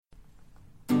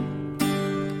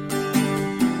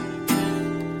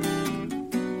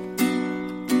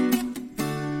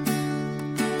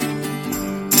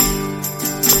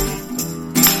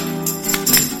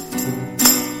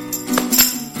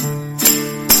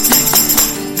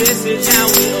This is how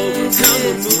we overcome.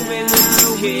 We're moving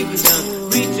with the kingdom,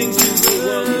 reaching to the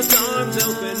world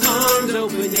with arms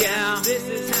open, yeah. This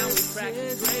is how we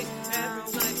practice grace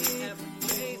every night, every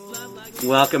day. Love like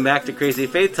welcome back to Crazy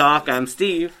Faith Talk. I'm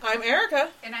Steve. I'm Erica.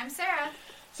 And I'm Sarah.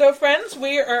 So, friends,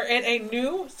 we are in a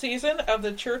new season of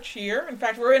the church year. In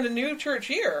fact, we're in a new church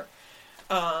year.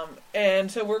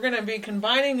 And so we're going to be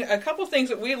combining a couple things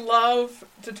that we love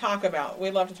to talk about.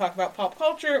 We love to talk about pop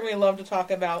culture, and we love to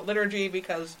talk about liturgy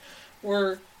because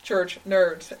we're church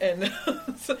nerds. And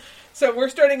so we're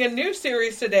starting a new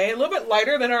series today, a little bit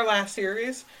lighter than our last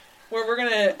series, where we're going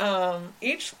to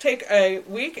each take a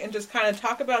week and just kind of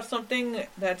talk about something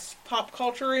that's pop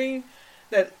culture-y,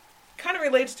 that kind of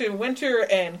relates to winter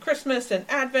and Christmas and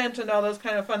Advent and all those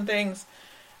kind of fun things,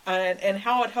 and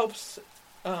how it helps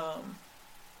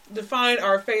define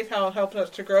our faith, how it helps us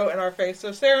to grow in our faith.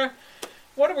 So, Sarah,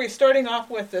 what are we starting off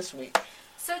with this week?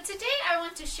 So today I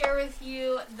want to share with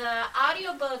you the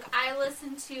audiobook I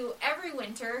listen to every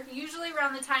winter, usually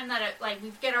around the time that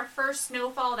we get our first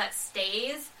snowfall that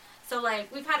stays. So,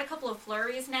 we've had a couple of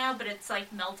flurries now, but it's,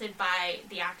 melted by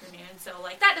the afternoon, so,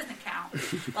 that doesn't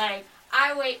count.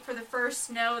 I wait for the first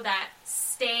snow that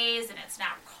stays and it's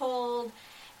not cold,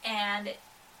 and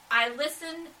I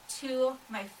listen to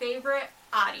my favorite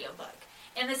audiobook.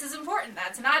 And this is important,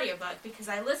 that's an audiobook, because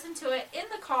I listen to it in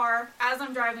the car as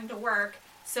I'm driving to work,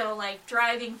 so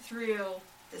driving through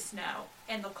the snow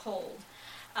and the cold.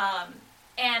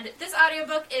 And this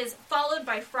audiobook is Followed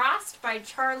by Frost by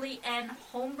Charlie N.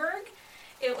 Holmberg.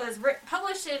 It was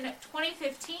published in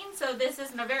 2015, so this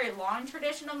isn't a very long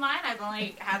tradition of mine. I've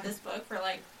only had this book for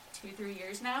 2-3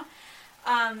 years now.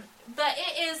 But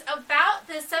it is about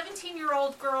this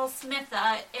 17-year-old girl,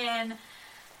 Smitha, and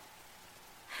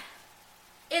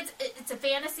it's a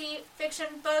fantasy fiction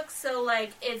book, so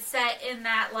it's set in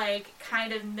that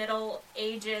kind of Middle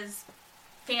Ages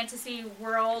fantasy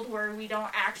world where we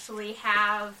don't actually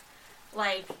have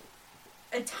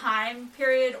a time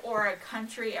period or a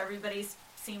country. Everybody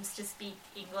seems to speak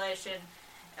English and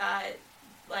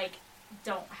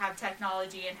don't have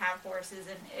technology and have horses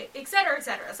and et cetera, et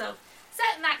cetera. So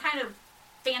set in that kind of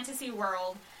fantasy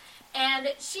world. And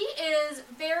she is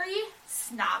very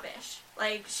snobbish.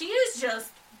 She is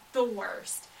just the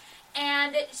worst.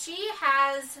 And she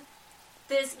has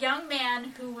this young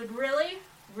man who would really,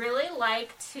 really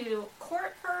like to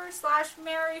court her /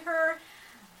 marry her.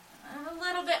 A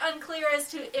little bit unclear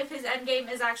as to if his endgame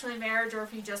is actually marriage or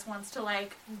if he just wants to,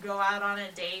 go out on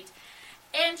a date.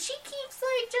 And she keeps,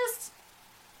 just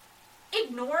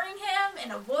ignoring him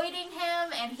and avoiding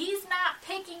him, and he's not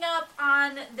picking up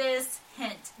on this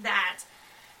hint that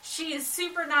she is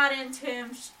super not into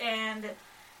him, and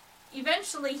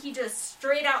eventually he just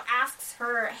straight out asks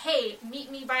her, hey,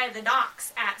 meet me by the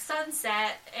docks at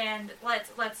sunset, and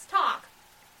let's talk.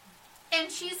 And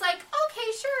she's like,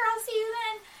 okay, sure, I'll see you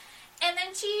then. And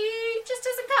then she just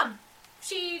doesn't come.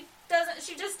 She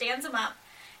just stands him up.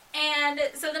 And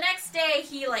so the next day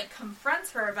he,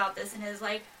 confronts her about this and is,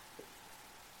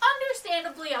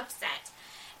 understandably upset.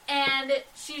 And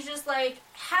she's just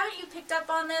haven't you picked up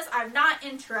on this? I'm not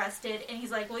interested. And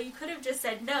he's like, well, you could have just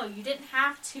said no. You didn't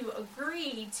have to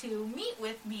agree to meet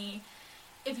with me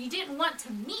if you didn't want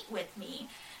to meet with me.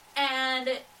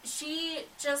 And she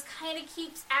just kind of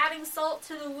keeps adding salt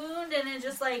to the wound, and it's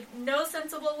just no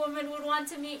sensible woman would want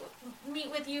to meet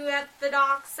with you at the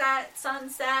docks at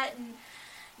sunset, and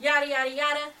yada, yada,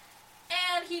 yada.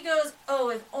 And he goes, oh,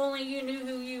 if only you knew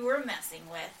who you were messing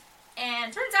with.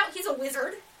 And turns out he's a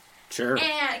wizard. Sure.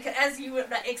 And as you would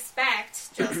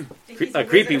expect, just a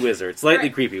creepy wizard, slightly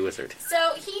right. Creepy wizard.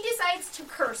 So he decides to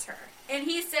curse her. And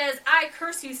he says, I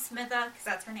curse you, Smitha, because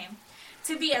that's her name,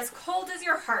 to be as cold as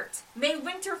your heart. May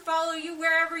winter follow you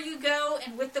wherever you go,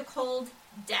 and with the cold,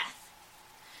 death.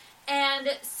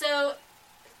 And so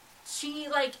she,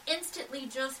 instantly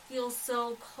just feels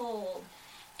so cold.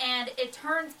 And it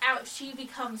turns out she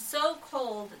becomes so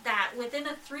cold that within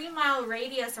a 3-mile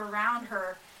radius around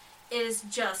her is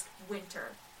just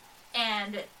winter.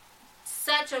 And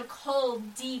such a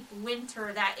cold, deep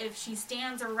winter that if she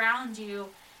stands around you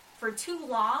for too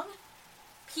long,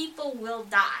 people will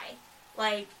die.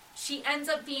 She ends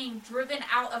up being driven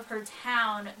out of her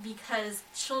town because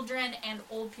children and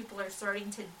old people are starting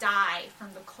to die from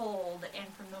the cold and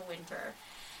from the winter.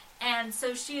 And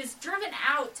so she is driven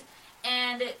out,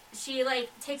 and she,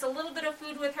 takes a little bit of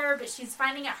food with her, but she's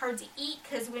finding it hard to eat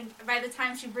because by the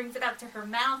time she brings it up to her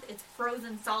mouth, it's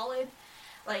frozen solid.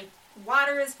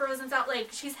 Water is frozen solid.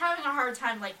 She's having a hard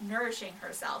time, nourishing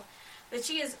herself. But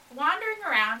she is wandering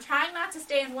around, trying not to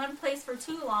stay in one place for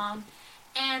too long,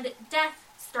 and death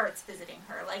starts visiting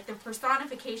her, the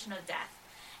personification of death.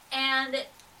 And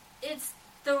it's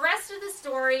the rest of the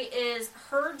story is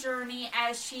her journey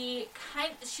as she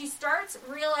starts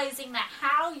realizing that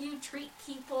how you treat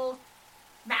people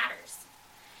matters.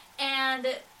 And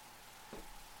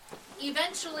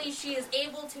eventually she is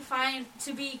able to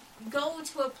go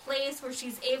to a place where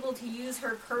she's able to use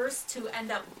her curse to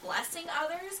end up blessing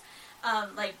others.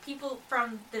 Like people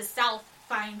from the south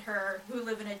find her who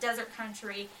live in a desert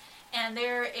country, and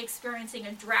they're experiencing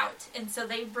a drought, and so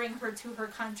they bring her to her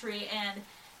country and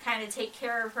kind of take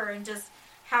care of her and just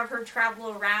have her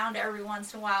travel around every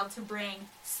once in a while to bring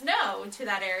snow to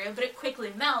that area, but it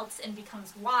quickly melts and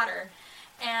becomes water.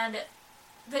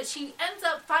 But she ends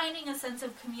up finding a sense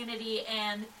of community,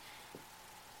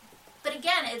 but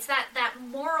again, it's that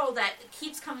moral that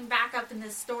keeps coming back up in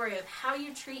this story of how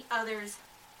you treat others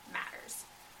matters.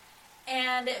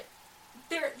 And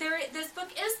this book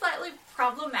is slightly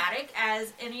problematic,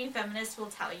 as any feminist will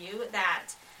tell you,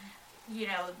 that, you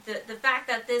know, the fact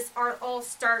that this all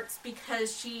starts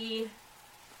because she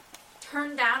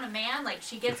turned down a man, like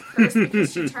she gets cursed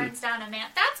because she turns down a man,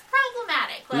 that's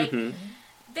problematic. Like,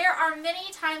 there are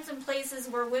many times and places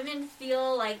where women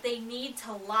feel like they need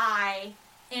to lie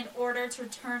in order to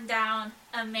turn down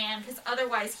a man because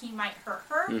otherwise he might hurt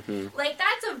her. Like,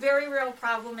 that's a very real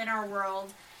problem in our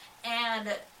world.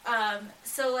 And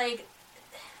so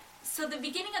the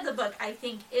beginning of the book, I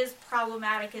think, is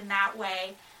problematic in that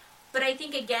way. But I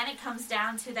think, again, it comes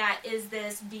down to that, is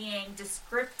this being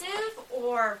descriptive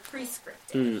or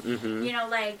prescriptive? You know,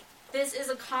 like, this is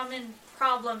a common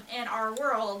problem in our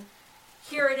world.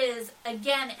 Here it is,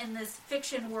 again, in this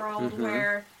fiction world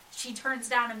where she turns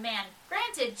down a man.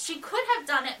 Granted, she could have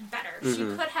done it better. She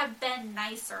could have been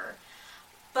nicer.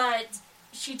 But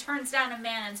she turns down a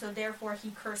man, and so therefore he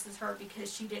curses her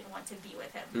because she didn't want to be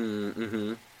with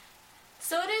him.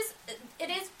 So it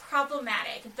is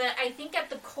problematic, but I think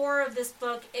at the core of this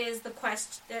book is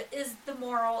the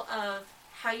moral of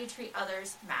how you treat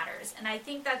others matters. And I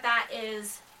think that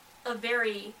is a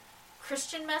very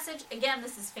Christian message. Again,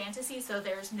 this is fantasy, so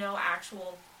there's no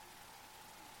actual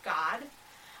God,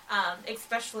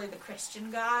 especially the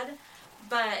Christian God.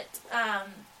 But,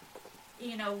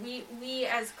 you know, we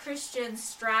as Christians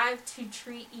strive to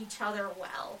treat each other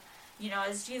well. You know,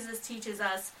 as Jesus teaches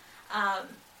us,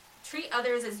 treat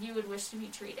others as you would wish to be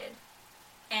treated.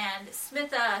 And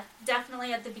Smitha,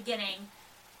 definitely at the beginning,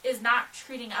 is not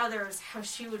treating others how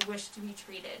she would wish to be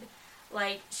treated.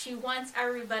 Like, she wants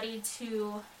everybody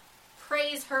to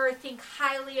praise her, think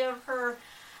highly of her,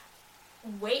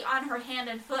 wait on her hand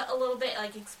and foot a little bit,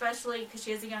 like, especially because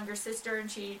she has a younger sister,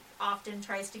 and she often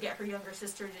tries to get her younger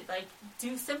sister to, like,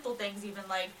 do simple things, even,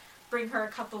 like, bring her a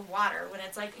cup of water, when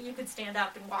it's like, you could stand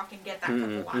up and walk and get that cup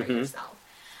of water yourself.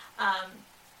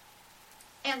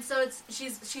 And so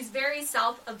she's very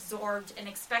self-absorbed and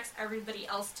expects everybody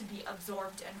else to be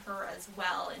absorbed in her as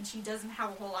well, and she doesn't have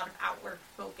a whole lot of outward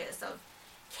focus of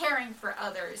caring for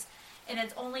others. And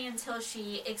it's only until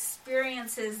she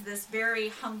experiences this very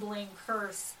humbling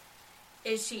curse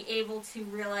is she able to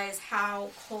realize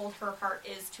how cold her heart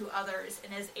is to others,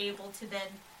 and is able to then,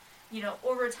 you know,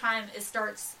 over time it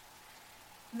starts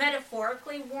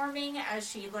metaphorically warming as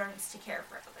she learns to care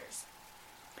for others.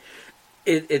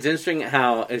 It's interesting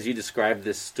how, as you describe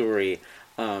this story,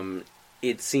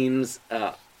 it seems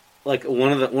like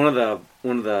one of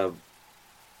the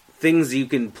things you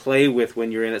can play with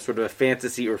when you're in a sort of a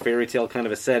fantasy or fairy tale kind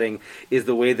of a setting is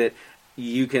the way that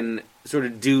you can sort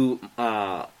of do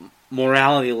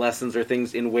morality lessons or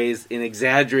things in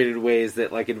exaggerated ways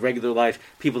that, like, in regular life,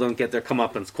 people don't get their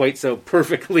comeuppance quite so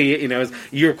perfectly, you know, as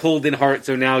you're cold in heart,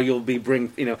 so now you'll be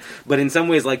but in some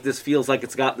ways, like, this feels like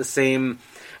it's got the same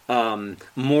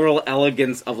moral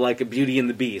elegance of, like, a Beauty and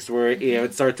the Beast, where, you know,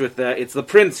 it starts with it's the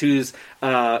prince who's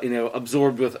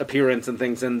absorbed with appearance and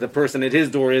things, and the person at his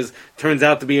door turns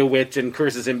out to be a witch and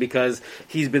curses him because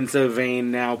he's been so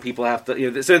vain. Now people have to,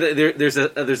 you know, so there's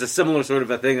a similar sort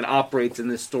of a thing that operates in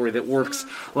this story that works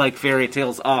like fairy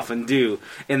tales often do,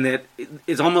 and that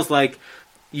it's almost like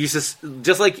you just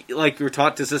like you're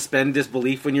taught to suspend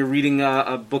disbelief when you're reading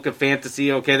a book of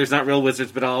fantasy. Okay, there's not real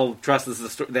wizards, but I'll trust this is a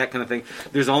story, that kind of thing.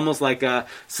 There's almost like a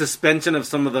suspension of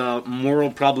some of the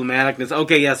moral problematicness.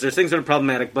 Okay, yes, there's things that are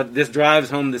problematic, but this drives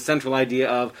home the central idea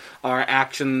of our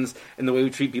actions and the way we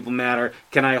treat people matter.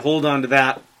 Can I hold on to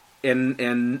that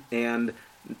and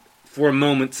for a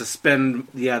moment suspend,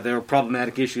 there are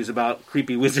problematic issues about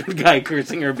creepy wizard guy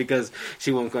cursing her because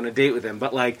she won't go on a date with him.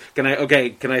 But, like, can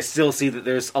I still see that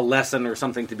there's a lesson or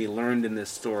something to be learned in this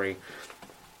story?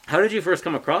 How did you first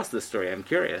come across this story? I'm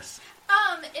curious.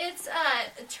 It's,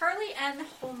 Charlie N.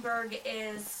 Holmberg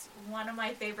is one of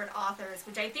my favorite authors,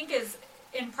 which I think is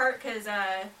in part because,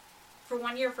 for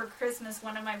 1 year for Christmas,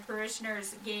 one of my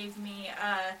parishioners gave me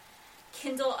a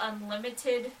Kindle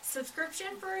Unlimited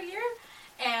subscription for a year,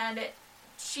 and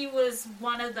she was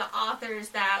one of the authors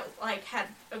that, like, had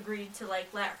agreed to, like,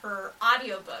 let her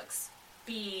audiobooks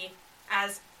be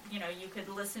as, you know, you could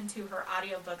listen to her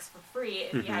audiobooks for free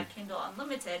if you had Kindle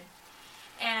Unlimited.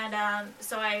 And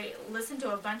so I listened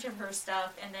to a bunch of her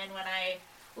stuff, and then when I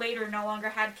later no longer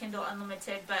had Kindle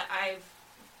Unlimited, but I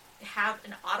have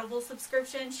an Audible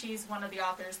subscription, she's one of the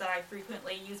authors that I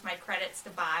frequently use my credits to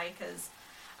buy, because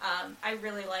I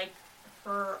really like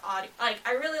her I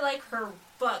really like her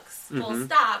books, full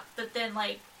stop, but then,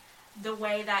 like, the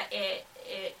way that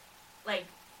it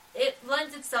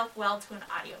lends itself well to an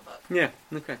audiobook. Yeah,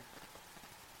 okay.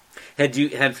 Had you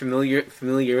had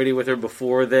familiarity with her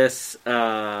before this,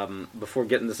 before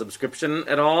getting the subscription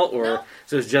at all, or no.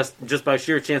 So it's just by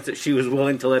sheer chance that she was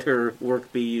willing to let her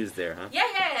work be used there, huh? Yeah.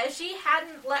 If she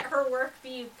hadn't let her work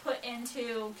be put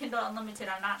into Kindle Unlimited,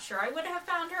 I'm not sure I would have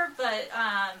found her. But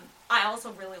I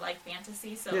also really like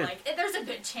fantasy, so there's a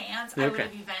good chance I would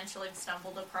have eventually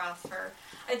stumbled across her.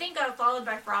 I think Followed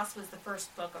by Frost was the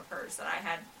first book of hers that I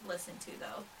had listened to,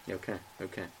 though. Okay.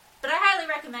 But I highly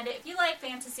recommend it. If you like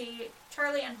fantasy,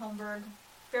 Charlie and Holmberg,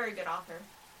 very good author.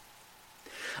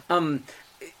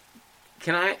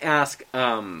 Can I ask,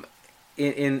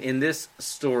 in this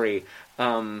story,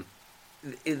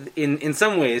 in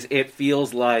some ways it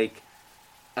feels like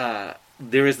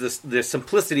there is this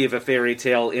simplicity of a fairy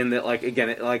tale in that, like,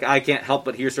 again, I can't help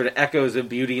but hear sort of echoes of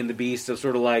Beauty and the Beast, of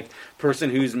sort of like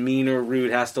person who's mean or rude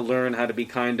has to learn how to be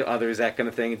kind to others, that kind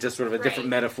of thing. It's just sort of a different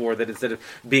metaphor, that instead of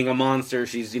being a monster,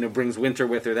 she's, brings winter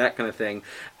with her, that kind of thing.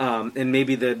 And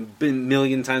maybe the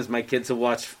million times my kids have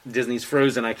watched Disney's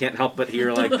Frozen, I can't help but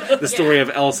hear, like, the story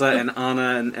of Elsa and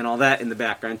Anna and all that in the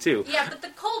background too. Yeah, but the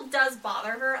cold does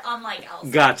bother her, unlike Elsa.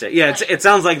 Gotcha. Yeah, it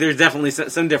sounds like there's definitely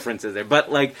some differences there,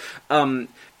 but, like,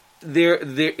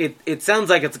 it sounds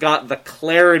like it's got the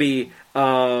clarity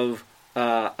of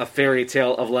a fairy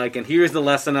tale, of, like, and here's the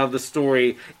lesson of the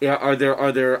story. Are there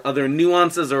other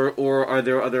nuances, or are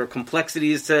there other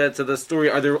complexities to the story?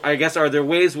 Are there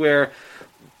ways where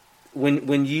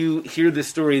when you hear this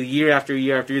story year after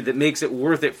year after year that makes it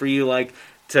worth it for you, like,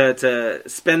 to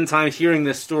spend time hearing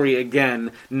this story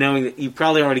again, knowing that you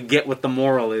probably already get what the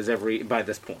moral is by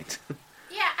this point?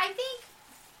 Yeah, I think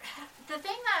the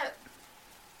thing that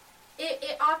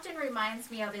it often reminds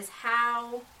me of is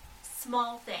how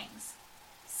small things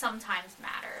sometimes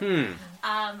matter.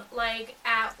 Like,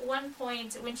 at one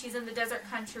point when she's in the desert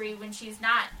country, when she's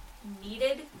not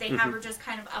needed, they have her just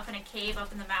kind of up in a cave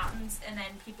up in the mountains, and then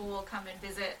people will come and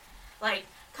visit, like,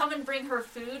 come and bring her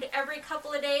food every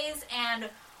couple of days, and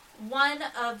one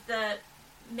of the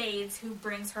maids who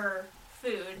brings her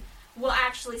food will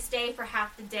actually stay for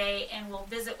half the day and will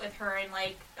visit with her and,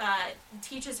 like,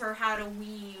 teaches her how to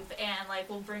weave, and, like,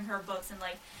 will bring her books and,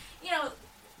 like,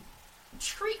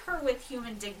 treat her with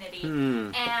human dignity.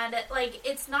 And, like,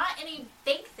 it's not any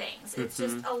big things. It's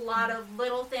just a lot of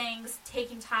little things,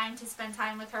 taking time to spend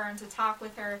time with her and to talk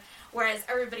with her, whereas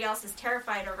everybody else is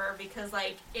terrified of her because,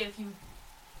 like, if you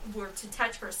were to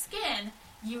touch her skin,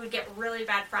 you would get really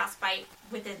bad frostbite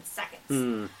within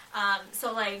seconds.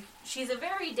 So, like, she's a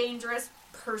very dangerous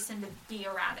person to be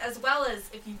around, as well as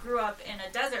if you grew up in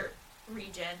a desert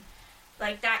region,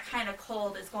 like, that kind of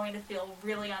cold is going to feel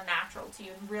really unnatural to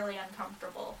you and really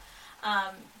uncomfortable.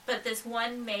 But this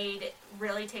one maid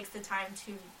really takes the time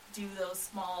to do those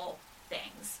small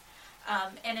things.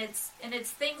 And it's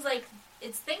things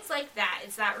like that.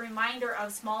 It's that reminder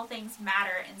of small things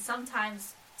matter, and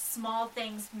sometimes small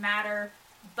things matter,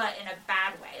 but in a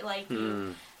bad way. Like,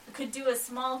 you could do a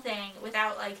small thing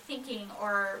without, like, thinking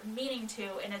or meaning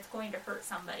to, and it's going to hurt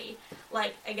somebody.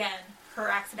 Like, again, her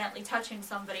accidentally touching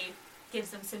somebody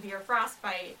gives them severe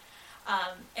frostbite.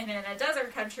 And in a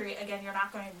desert country, again, you're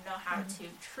not going to know how to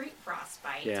treat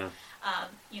frostbite. Yeah.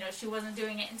 She wasn't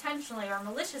doing it intentionally or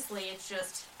maliciously. It's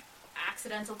just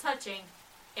accidental touching.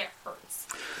 It hurts.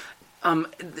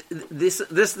 This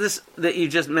that you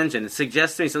just mentioned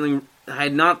suggests to me something I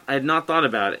had not thought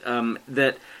about.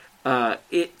 That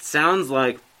it sounds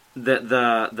like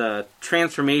the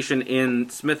transformation in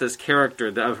Smitha's character,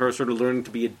 of her sort of learning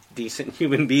to be a decent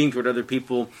human being toward other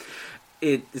people.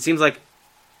 It seems like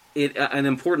an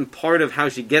important part of how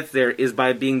she gets there is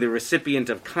by being the recipient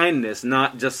of kindness,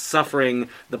 not just suffering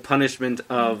the punishment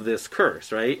of this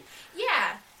curse, right?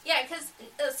 Yeah, because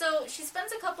so she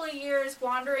spends a couple of years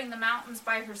wandering the mountains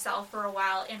by herself for a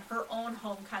while in her own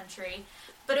home country,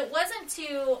 but it wasn't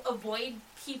to avoid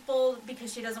people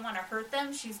because she doesn't want to hurt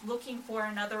them. She's looking for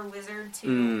another wizard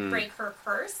to break her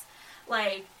curse.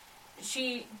 Like,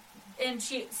 and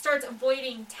she starts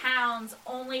avoiding towns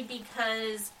only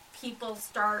because people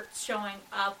start showing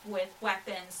up with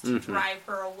weapons to drive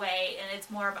her away, and it's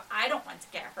more of I don't want to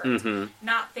get hurt,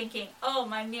 not thinking, oh,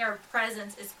 my mere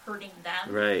presence is hurting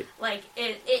them. Right. Like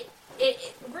it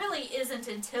really isn't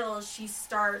until she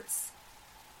starts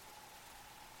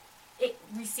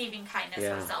receiving kindness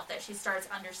herself that she starts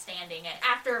understanding it.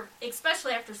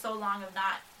 Especially after so long of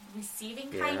not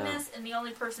receiving kindness, and the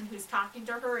only person who's talking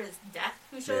to her is Death,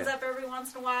 who shows up every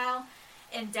once in a while.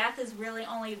 And Death is really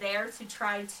only there to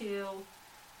try to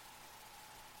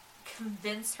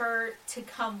convince her to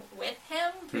come with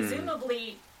him,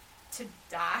 presumably to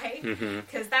die,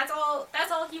 because that's all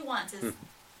he wants is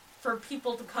for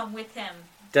people to come with him.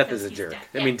 Death is a jerk.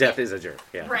 Death is a jerk.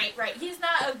 Yeah. Right. He's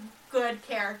not a good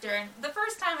character. And the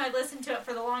first time I listened to it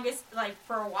for the longest,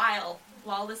 for a while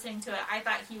listening to it, I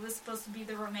thought he was supposed to be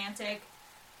the romantic.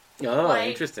 Oh,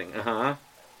 interesting.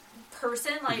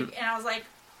 Person, and I was like,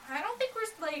 I don't think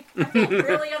I feel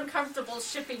really uncomfortable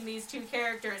shipping these two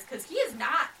characters because he is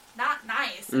not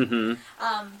nice. So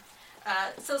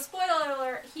spoiler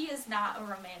alert, he is not a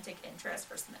romantic interest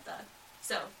for Smitha.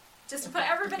 So just to put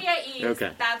everybody at ease,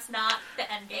 that's not the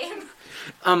end game.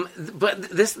 But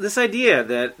this idea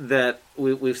that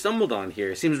we've stumbled on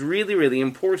here seems really, really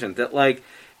important. That like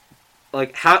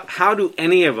how do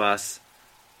any of us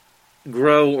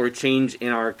grow or change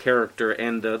in our character,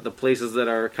 and the places that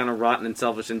are kind of rotten and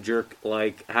selfish and jerk,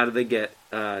 how do they get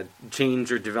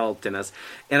changed or developed in us?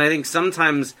 And I think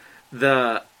sometimes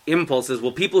the impulse is,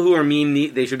 well, people who are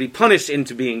mean, they should be punished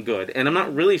into being good. And I'm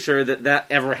not really sure that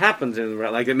ever happens in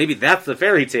maybe that's the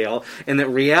fairy tale, and that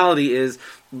reality is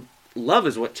love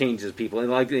is what changes people,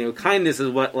 and kindness is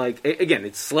what, again,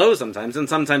 it's slow sometimes, and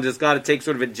sometimes it's got to take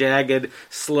sort of a jagged,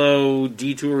 slow,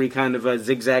 detoury kind of a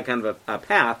zigzag kind of a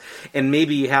path, and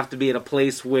maybe you have to be at a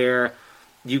place where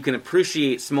you can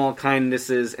appreciate small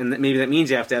kindnesses, and maybe that means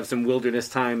you have to have some wilderness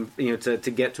time, to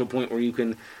get to a point where you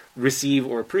can receive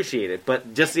or appreciate it.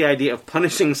 But just the idea of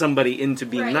punishing somebody into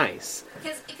being nice,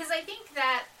 because I think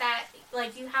that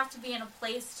you have to be in a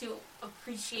place to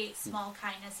appreciate small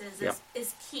kindnesses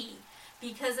is key.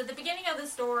 Because at the beginning of the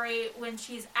story, when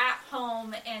she's at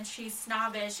home and she's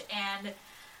snobbish and,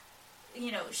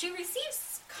 she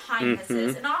receives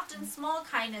kindnesses, and often small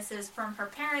kindnesses from her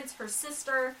parents, her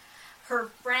sister, her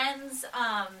friends,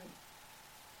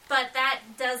 but that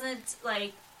doesn't,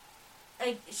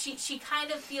 she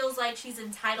kind of feels like she's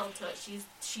entitled to it.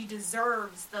 She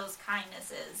deserves those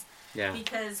kindnesses. Yeah.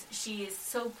 Because she is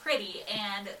so pretty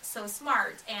and so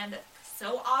smart and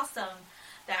so awesome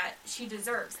that she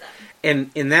deserves them. And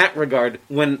in that regard,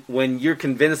 when you're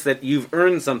convinced that you've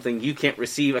earned something, you can't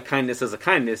receive a kindness as a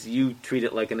kindness, you treat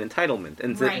it like an entitlement.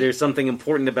 And there's something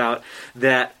important about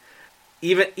that.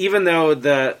 Even though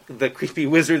the creepy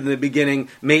wizard in the beginning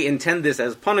may intend this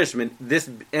as punishment, this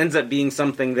ends up being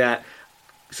something that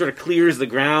sort of clears the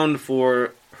ground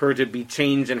for her to be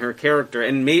changed in her character,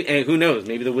 and who knows,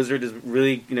 maybe the wizard is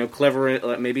really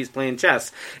clever. Maybe he's playing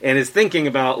chess and is thinking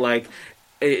about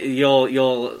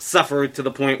you'll suffer to the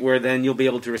point where then you'll be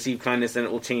able to receive kindness and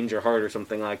it will change your heart or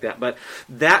something like that. But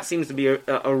that seems to be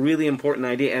a really important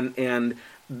idea, and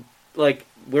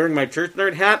wearing my church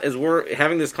nerd hat as we're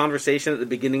having this conversation at the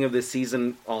beginning of this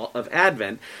season of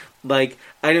Advent. I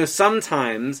know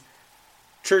sometimes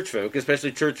church folk,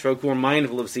 especially church folk who are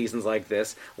mindful of seasons like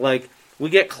this, we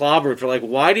get clobbered for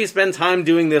why do you spend time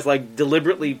doing this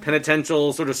deliberately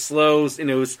penitential, sort of slow,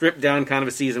 stripped down kind of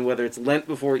a season, whether it's Lent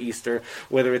before Easter,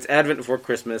 whether it's Advent before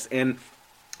Christmas. And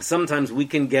sometimes we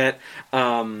can get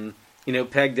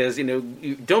pegged as,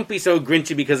 don't be so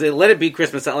grinchy because let it be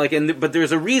Christmas. But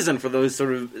there's a reason for those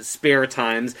sort of spare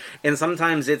times, and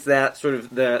sometimes it's that sort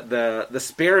of the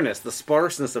spareness, the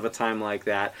sparseness of a time like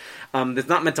that. That's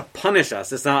not meant to punish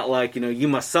us. It's not you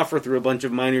must suffer through a bunch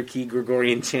of minor key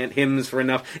Gregorian chant hymns for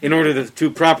enough in order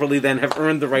to properly then have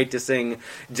earned the right to sing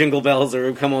Jingle Bells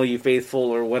or Come All You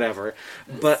Faithful or whatever.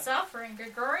 But suffering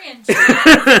Gregorian chant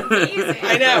is amazing.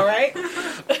 I know, right?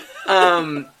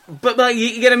 But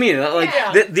you get what I mean.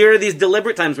 There are these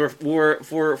deliberate times where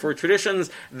for traditions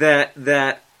that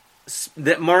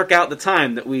mark out the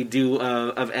time that we do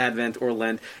of Advent or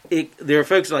Lent. There are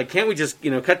folks who are can't we just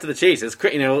cut to the chase? It's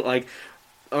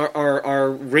our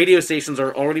radio stations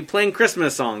are already playing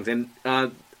Christmas songs, and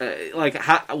why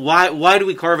do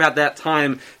we carve out that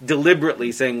time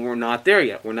deliberately, saying we're not there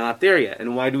yet,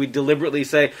 and why do we deliberately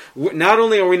say not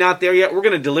only are we not there yet, we're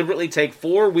going to deliberately take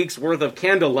 4 weeks worth of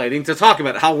candle lighting to talk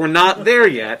about how we're not there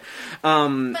yet.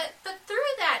 But through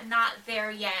that not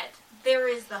there yet, there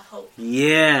is the hope.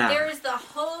 Yeah, there is the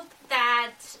hope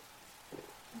that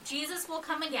Jesus will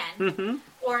come again, Mm-hmm.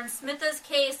 or in Smitha's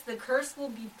case, the curse will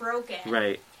be broken.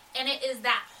 Right. And it is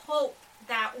that hope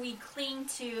that we cling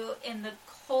to in the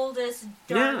coldest,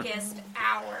 darkest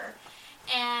hour.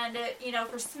 And,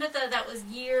 for Smitha, that was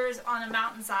years on the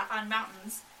mountains,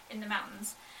 in the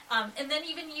mountains. And then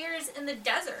even years in the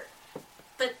desert.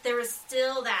 But there was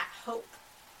still that hope.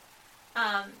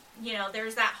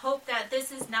 There's that hope that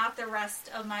this is not the rest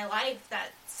of my life, that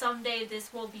someday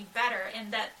this will be better,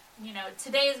 and that,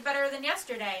 today is better than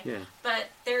yesterday. Yeah. But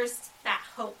there's that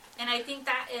hope. And I think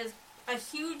that is a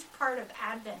huge part of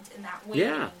Advent in that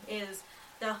waiting, is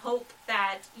the hope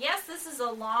that, yes, this is a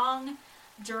long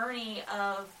journey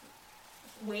of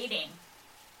waiting,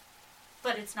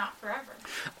 but it's not forever.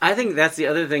 I think that's the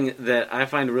other thing that I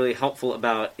find really helpful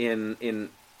about in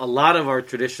a lot of our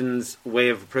traditions' way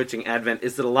of approaching Advent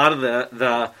is that a lot of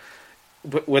the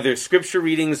whether scripture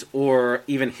readings or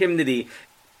even hymnody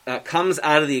comes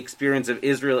out of the experience of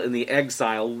Israel in the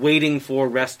exile, waiting for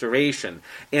restoration.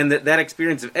 And that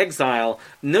experience of exile,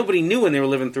 nobody knew when they were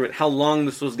living through it how long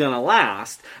this was going to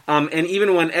last. And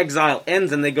even when exile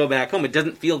ends and they go back home, it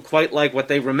doesn't feel quite like what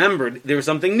they remembered. There was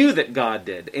something new that God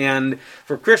did. And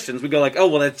for Christians, we go like, oh,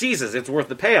 well, that's Jesus. It's worth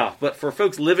the payoff. But for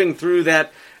folks living through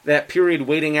that period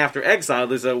waiting after exile,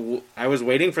 I was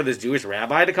waiting for this Jewish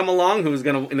rabbi to come along who was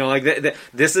going to,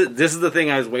 this is the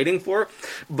thing I was waiting for.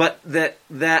 But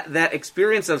that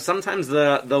experience of sometimes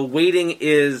the waiting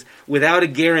is without a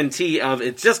guarantee of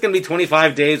it's just going to be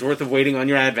 25 days worth of waiting on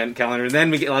your Advent calendar. And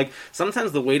then we get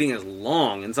sometimes the waiting is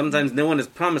long, and sometimes no one has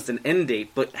promised an end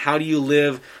date. But how do you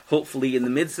live, hopefully, in the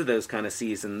midst of those kind of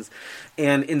seasons?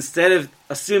 And instead of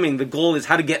assuming the goal is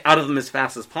how to get out of them as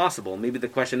fast as possible, maybe the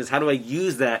question is how do I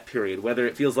use that period, whether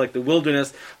it feels like the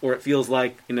wilderness or it feels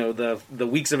like the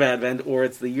weeks of Advent or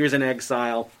it's the years in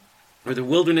exile or the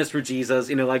wilderness for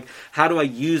Jesus, how do I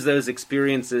use those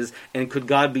experiences, and could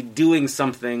God be doing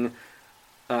something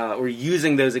or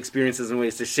using those experiences in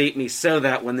ways to shape me so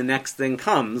that when the next thing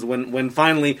comes, when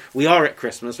finally we are at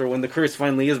Christmas or when the curse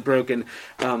finally is broken,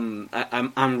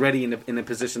 I'm ready in a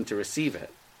position to receive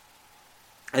it.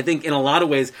 I think in a lot of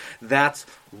ways that's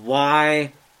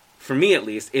why, for me at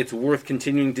least, it's worth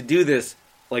continuing to do this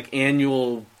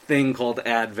annual thing called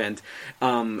Advent,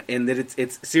 and that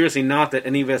it's seriously not that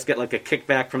any of us get a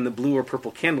kickback from the blue or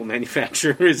purple candle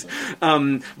manufacturers,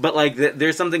 but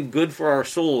there's something good for our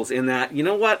souls in that,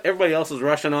 everybody else is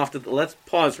rushing off let's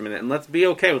pause for a minute and let's be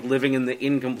okay with living in the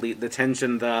incomplete, the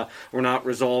tension, we're not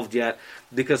resolved yet,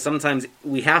 because sometimes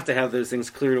we have to have those things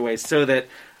cleared away so that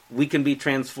we can be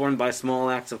transformed by small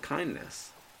acts of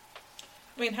kindness.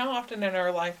 I mean, how often in our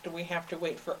life do we have to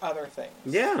wait for other things?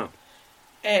 Yeah.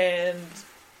 And,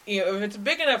 if it's a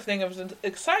big enough thing, if it's an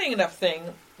exciting enough thing,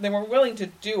 then we're willing to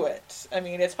do it. I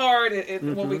mean, it's hard.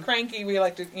 We'll be cranky. We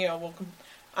like to,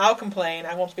 I'll complain.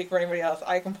 I won't speak for anybody else.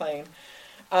 I complain.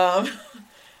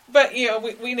 But,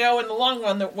 we know in the long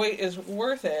run that wait is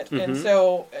worth it. Mm-hmm. And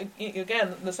so,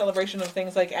 again, the celebration of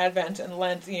things like Advent and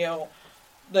Lent,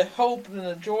 the hope and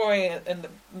the joy and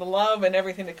the love and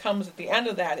everything that comes at the end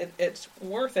of that, it's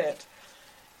worth it.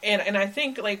 And I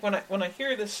think when I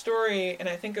hear this story and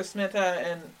I think of Smitha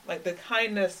and the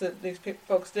kindness that these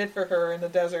folks did for her in the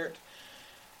desert,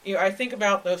 I think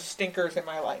about those stinkers in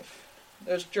my life,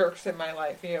 those jerks in my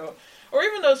life, or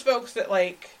even those folks that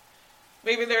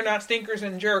maybe they're not stinkers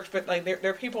and jerks, but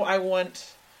they're people I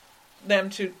want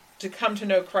them to come to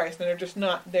know Christ and they're just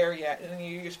not there yet. And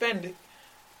you spend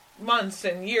months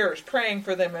and years praying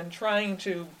for them and trying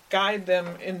to guide them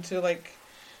into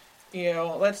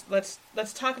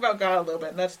let's talk about God a little bit,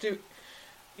 and let's do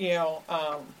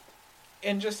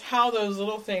and just how those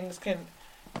little things can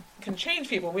change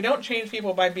people. We don't change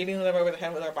people by beating them over the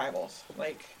head with our Bibles.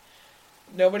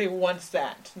 Nobody wants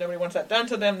that. Nobody wants that done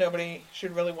to them. Nobody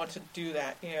should really want to do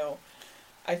that.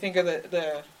 I think of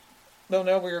they'll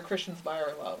know we are Christians by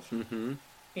our love. Mm-hmm.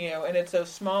 And it's those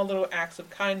small little acts of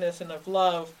kindness and of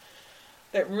love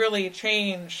that really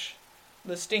change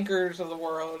the stinkers of the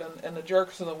world and the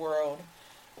jerks of the world.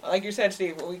 Like you said,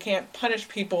 Steve, we can't punish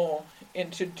people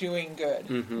into doing good.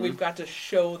 Mm-hmm. We've got to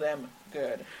show them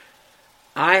good.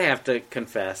 I have to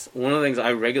confess, one of the things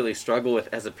I regularly struggle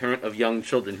with as a parent of young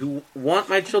children who want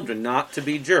my children not to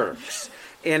be jerks,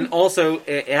 and also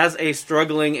as a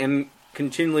struggling and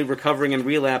continually recovering and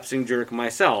relapsing jerk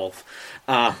myself,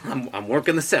 I'm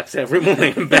working the steps every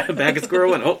morning, back at square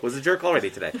one. Oh, was a jerk already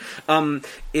today.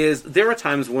 Is there are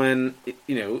times when,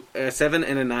 a 7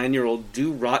 and a 9-year-old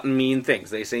do rotten, mean things.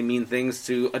 They say mean things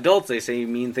to adults. They say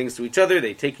mean things to each other.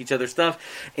 They take each other's stuff.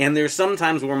 And there's some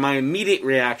times where my immediate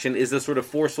reaction is this sort of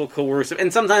forceful, coercive,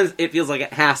 and sometimes it feels like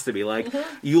it has to be.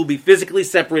 You'll be physically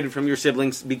separated from your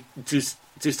siblings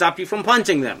to stop you from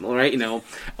punching them, right?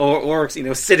 Or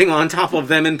sitting on top of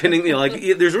them and pinning,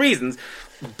 there's reasons.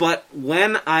 But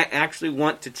when I actually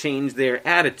want to change their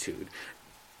attitude,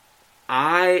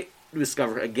 I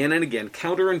discover again and again,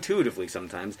 counterintuitively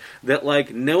sometimes, that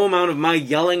no amount of my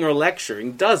yelling or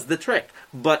lecturing does the trick.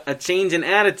 But a change in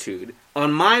attitude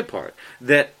on my part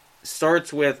that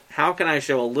starts with, how can I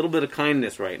show a little bit of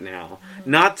kindness right now?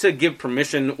 Not to give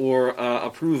permission or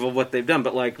approve of what they've done,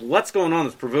 but what's going on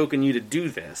that's provoking you to do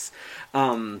this?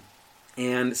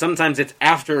 And sometimes it's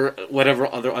after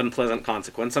whatever other unpleasant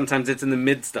consequence. Sometimes it's in the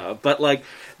midst of. But,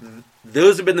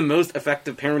 those have been the most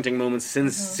effective parenting moments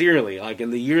sincerely. In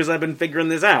the years I've been figuring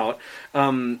this out,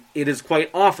 it is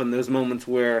quite often those moments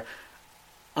where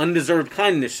undeserved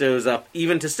kindness shows up,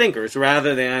 even to stinkers,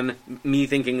 rather than me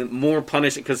thinking more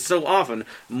punishing. Because so often,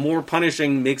 more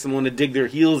punishing makes them want to dig their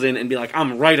heels in and be like,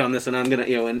 I'm right on this, and I'm going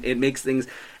to, and it makes things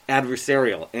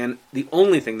adversarial. And the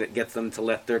only thing that gets them to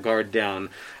let their guard down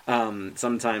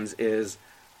sometimes is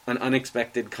an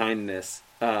unexpected kindness,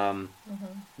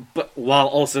 but while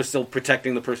also still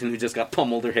protecting the person who just got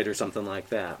pummeled or hit or something like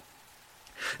that.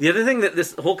 The other thing that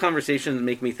this whole conversation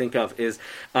make me think of is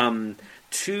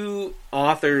two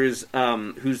authors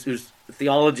whose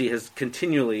theology has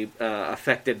continually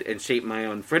affected and shaped my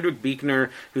own. Frederick Buechner,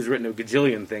 who's written a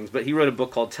gajillion things, but he wrote a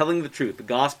book called Telling the Truth, The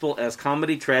Gospel as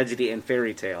Comedy, Tragedy, and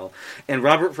Fairy Tale. And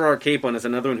Robert Farrar Capon is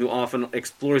another one who often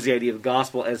explores the idea of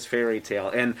gospel as fairy tale.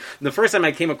 And the first time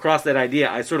I came across that idea,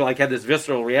 I sort of had this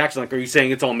visceral reaction, are you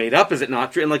saying it's all made up? Is it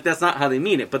not true? And that's not how they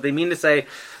mean it, but they mean to say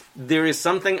there is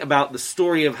something about the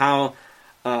story of how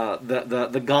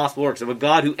the gospel works, of a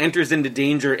God who enters into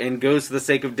danger and goes to the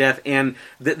sake of death, and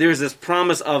that there's this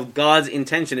promise of God's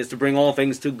intention is to bring all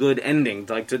things to good ending,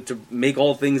 to make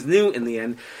all things new in the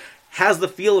end, has the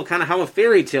feel of kind of how a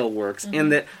fairy tale works,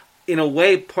 and that in a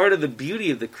way part of the beauty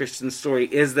of the Christian story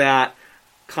is that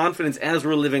confidence as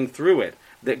we're living through it,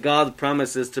 that God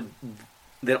promises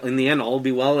that in the end all will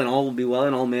be well, and all will be well,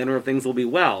 and all manner of things will be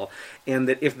well, and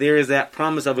that if there is that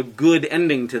promise of a good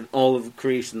ending to all of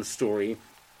creation's story,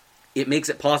 it makes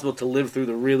it possible to live through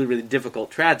the really, really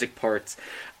difficult, tragic parts.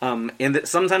 And that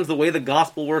sometimes the way the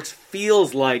gospel works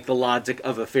feels like the logic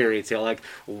of a fairy tale.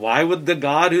 Why would the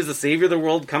God who's the savior of the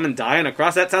world come and die on a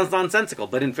cross? That sounds nonsensical.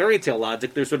 But in fairy tale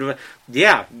logic, there's sort of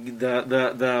the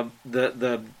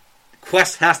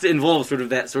quest has to involve sort of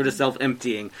that sort of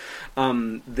self-emptying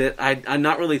that I'd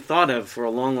not really thought of for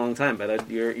a long, long time. But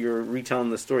your retelling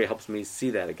the story helps me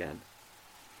see that again.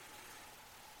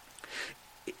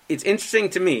 It's interesting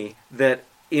to me that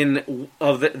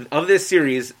of this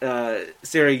series,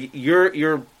 Sarah,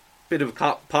 your bit of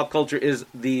pop culture is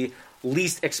the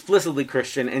least explicitly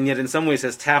Christian, and yet in some ways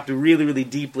has tapped really, really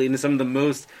deeply into some of the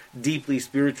most deeply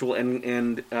spiritual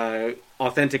and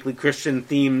authentically Christian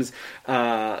themes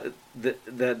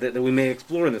that we may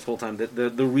explore in this whole time.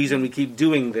 The reason we keep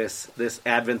doing this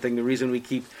Advent thing, the reason we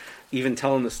keep even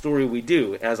telling the story we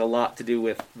do, has a lot to do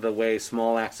with the way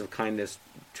small acts of kindness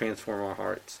transform our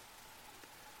hearts.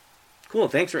 Cool.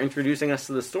 Thanks for introducing us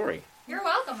to the story. You're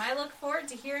welcome. I look forward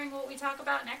to hearing what we talk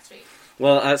about next week.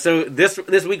 Well, so this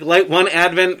week, light one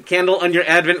Advent candle on your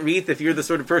Advent wreath if you're the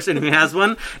sort of person who has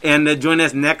one, and join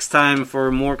us next time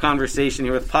for more conversation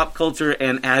here with pop culture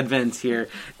and Advent here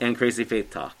and Crazy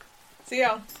Faith Talk. See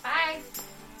ya. Bye.